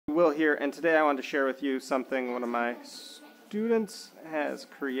Will here, and today I want to share with you something one of my students has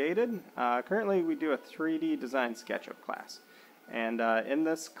created. Currently we do a 3D design SketchUp class, and in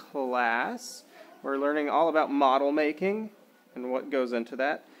this class we're learning all about model making and what goes into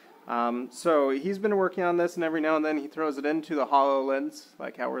that. So he's been working on this, and every now and then he throws it into the Hololens,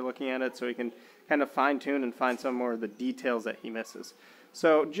 like how we're looking at it, so he can kind of fine-tune and find some more of the details that he misses.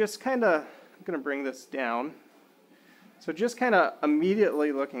 So just kind of, I'm going to bring this down. So just kind of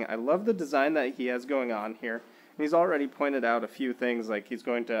immediately looking, I love the design that he has going on here. And he's already pointed out a few things, like he's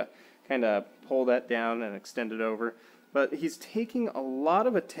going to kind of pull that down and extend it over. But he's taking a lot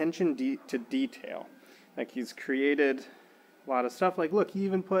of attention to detail. Like he's created a lot of stuff. Like look, he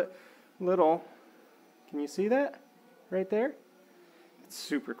even put little, can you see that? Right there? It's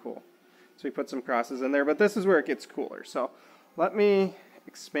super cool. So he put some crosses in there, but this is where it gets cooler. So let me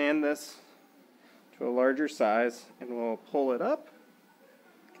expand this to a larger size, and we'll pull it up.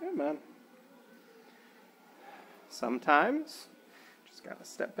 Come on. Sometimes, just gotta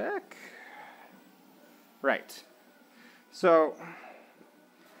step back. Right. So,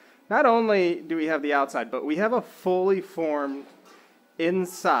 not only do we have the outside, but we have a fully formed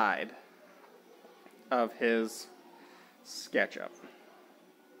inside of his SketchUp.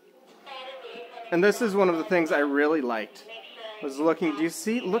 And this is one of the things I really liked. Was looking, do you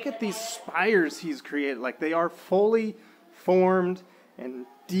see, look at these spires he's created, like they are fully formed and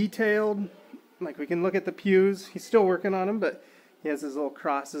detailed. Like we can look at the pews, he's still working on them, but he has his little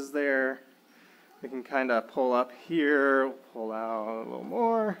crosses there. We can kind of pull up here, pull out a little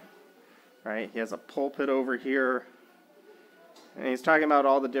more, right? He has a pulpit over here, and he's talking about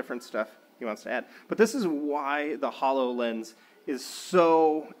all the different stuff he wants to add. But this is why the HoloLens is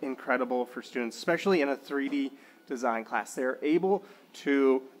so incredible for students, especially in a 3D design class. They're able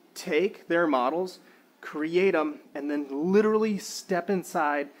to take their models, create them, and then literally step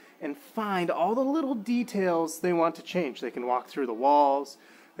inside and find all the little details they want to change. They can walk through the walls,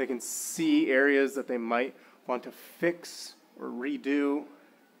 they can see areas that they might want to fix or redo.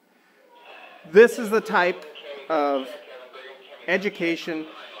 This is the type of education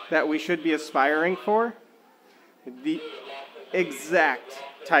that we should be aspiring for. The exact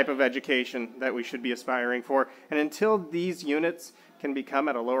type of education that we should be aspiring for. And until these units can become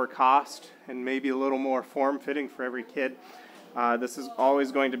at a lower cost and maybe a little more form-fitting for every kid, this is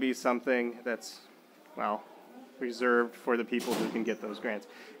always going to be something that's, well, reserved for the people who can get those grants.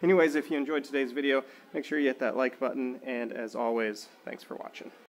 Anyways, if you enjoyed today's video, make sure you hit that like button, and as always, thanks for watching.